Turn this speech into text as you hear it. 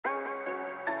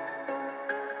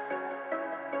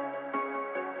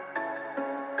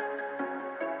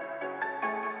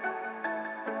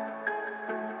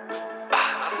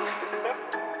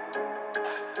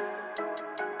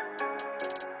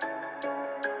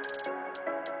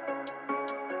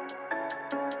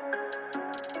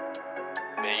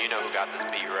who got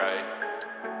this beat right.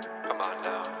 Come on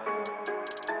now.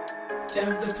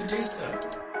 Dev the producer.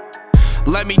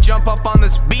 Let me jump up on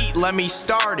this beat, let me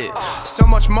start it. So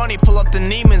much money, pull up the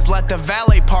Neiman's, let the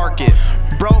valet park it.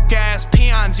 Broke ass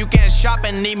peons, you can't shop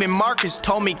at Neiman Marcus.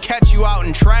 Told me catch you out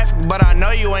in traffic, but I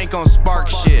know you ain't gon' spark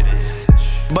shit.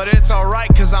 But it's alright,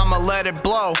 cause I'ma let it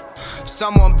blow.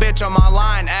 Someone bitch on my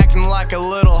line, acting like a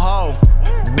little hoe.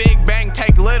 Big bang,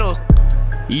 take little.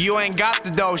 You ain't got the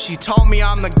dough. She told me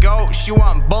I'm the GOAT. She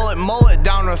want BulletMullet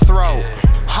down her throat.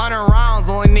 100 rounds,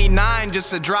 only need 9 just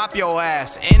to drop your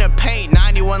ass. In a paint,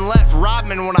 91 left,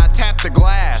 Rodman when I tap the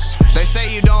glass. They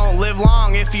say you don't live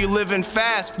long if you living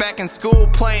fast. Back in school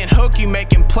playing hooky,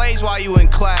 making plays while you in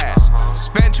class.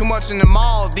 Spend too much in the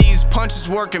mall, these punches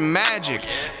working magic.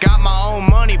 Got my own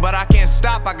money, but I can't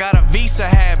stop, I got a visa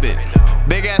habit.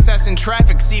 Big ass in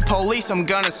traffic, see police, I'm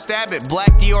gonna stab it.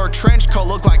 Black Dior trench coat,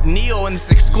 look like Neo in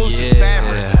this exclusive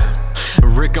fabric.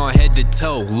 Rick on head to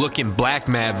toe, looking black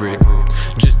maverick.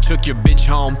 Just took your bitch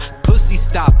home, pussy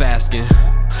stop asking.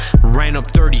 Ran up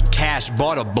 30 cash,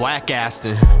 bought a black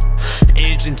Aston.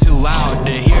 Engine too loud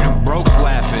to hear them brokes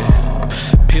laughing.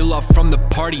 Peel up from the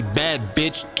party, bad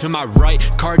bitch to my right.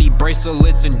 Cardi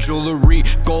bracelets and jewelry,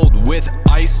 gold with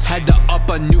ice. Had to up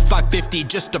a new 550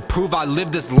 just to prove I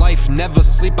live this life. Never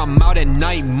sleep, I'm out at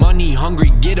night, money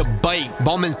hungry, get a bite.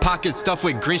 Bowman's pocket stuffed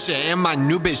with green shit, and my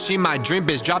new bitch, she my dream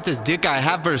bitch. Drop this dick, I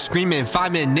have her screaming.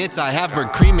 5 minutes, I have her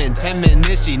creaming. 10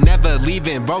 minutes, she never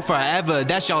leaving, bro forever,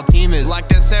 that's y'all team is. Like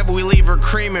that said, we leave her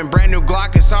creaming. Brand new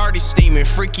Glock, it's already steaming.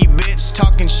 Freaky bitch,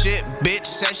 talking shit, bitch,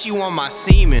 said she want my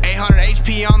semen. 800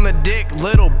 HP on the dick,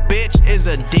 little bitch is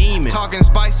a demon. Talking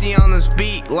spicy on this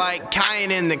beat, like Cayenne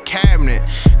in the cabinet.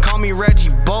 Call me Reggie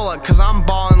Bullet, cause I'm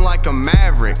ballin' like a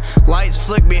maverick. Lights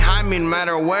flick behind me, no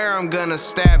matter where I'm gonna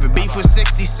stab it. Beef with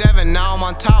 67, now I'm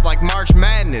on top like March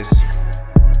Madness.